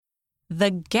The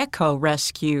Gecko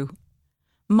Rescue.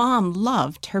 Mom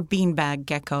loved her beanbag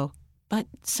gecko, but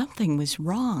something was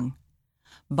wrong.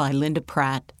 By Linda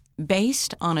Pratt,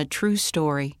 based on a true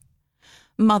story.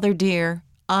 Mother dear,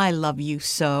 I love you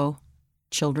so.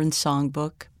 Children's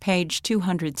Songbook, page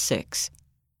 206.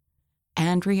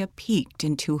 Andrea peeked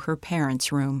into her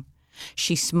parents' room.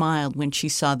 She smiled when she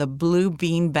saw the blue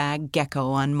beanbag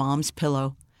gecko on Mom's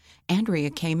pillow. Andrea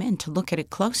came in to look at it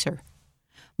closer.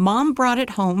 Mom brought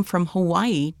it home from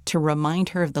Hawaii to remind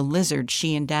her of the lizard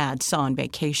she and Dad saw on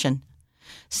vacation.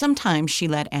 Sometimes she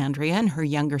let Andrea and her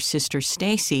younger sister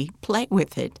Stacy play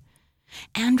with it.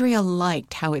 Andrea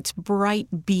liked how its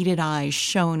bright beaded eyes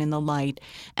shone in the light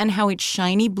and how its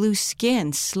shiny blue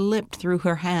skin slipped through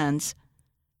her hands.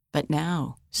 But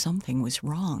now something was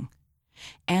wrong.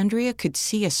 Andrea could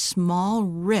see a small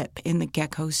rip in the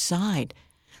gecko's side.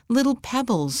 Little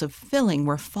pebbles of filling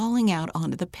were falling out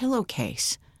onto the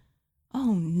pillowcase.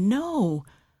 Oh, no!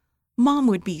 Mom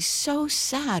would be so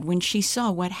sad when she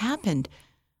saw what happened.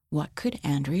 What could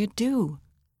Andrea do?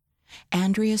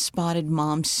 Andrea spotted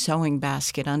Mom's sewing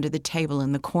basket under the table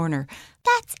in the corner.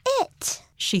 That's it,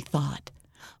 she thought.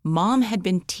 Mom had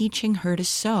been teaching her to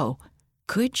sew.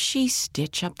 Could she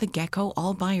stitch up the gecko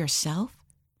all by herself?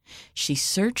 She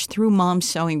searched through Mom's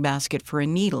sewing basket for a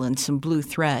needle and some blue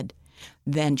thread.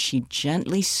 Then she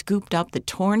gently scooped up the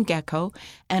torn gecko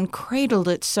and cradled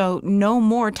it so no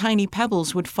more tiny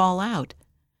pebbles would fall out.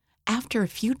 After a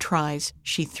few tries,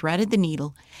 she threaded the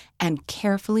needle and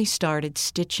carefully started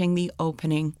stitching the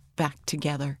opening back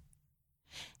together.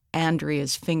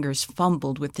 Andrea's fingers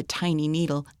fumbled with the tiny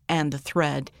needle and the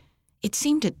thread. It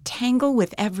seemed to tangle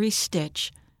with every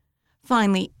stitch.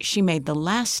 Finally, she made the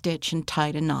last stitch and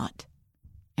tied a knot.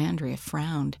 Andrea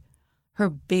frowned. Her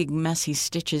big, messy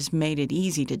stitches made it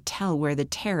easy to tell where the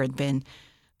tear had been,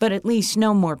 but at least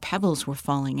no more pebbles were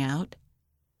falling out.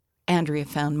 Andrea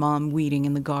found Mom weeding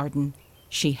in the garden.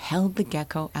 She held the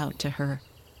gecko out to her.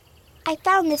 I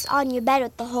found this on your bed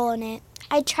with the hole in it.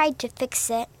 I tried to fix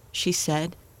it, she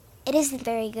said. It isn't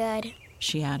very good,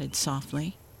 she added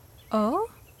softly.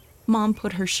 Oh? Mom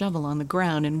put her shovel on the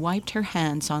ground and wiped her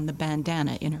hands on the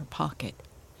bandana in her pocket.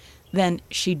 Then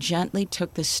she gently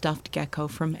took the stuffed gecko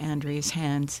from Andrea's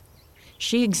hands.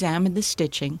 She examined the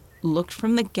stitching, looked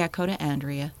from the gecko to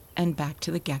Andrea, and back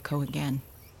to the gecko again.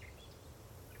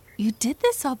 You did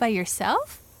this all by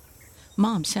yourself?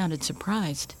 Mom sounded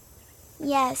surprised.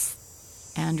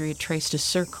 Yes. Andrea traced a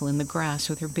circle in the grass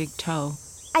with her big toe.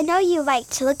 I know you like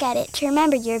to look at it to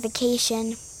remember your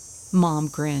vacation. Mom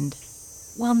grinned.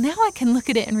 Well, now I can look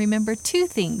at it and remember two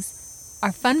things.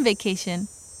 Our fun vacation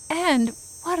and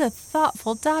what a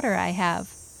thoughtful daughter I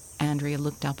have. Andrea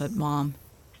looked up at Mom.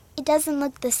 It doesn't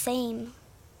look the same,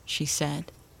 she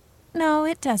said. No,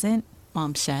 it doesn't,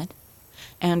 Mom said.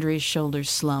 Andrea's shoulders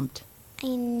slumped.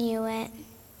 I knew it,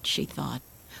 she thought.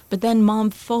 But then Mom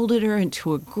folded her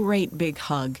into a great big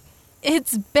hug.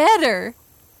 It's better.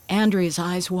 Andrea's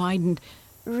eyes widened.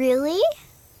 Really?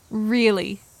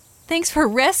 Really. Thanks for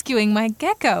rescuing my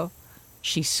gecko.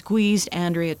 She squeezed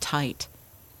Andrea tight.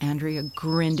 Andrea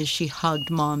grinned as she hugged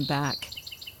Mom back.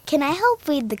 Can I help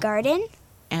weed the garden?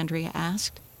 Andrea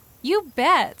asked. You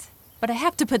bet. But I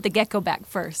have to put the gecko back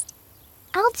first.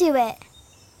 I'll do it.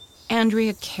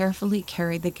 Andrea carefully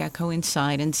carried the gecko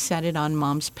inside and set it on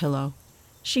Mom's pillow.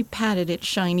 She patted its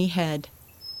shiny head.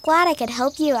 Glad I could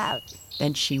help you out.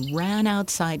 Then she ran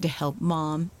outside to help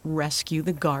Mom rescue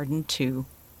the garden, too.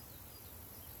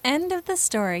 End of the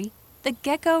story, The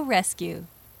Gecko Rescue.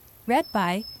 Read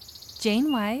by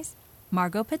Jane Wise,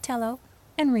 Margot Patello,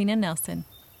 and Rena Nelson.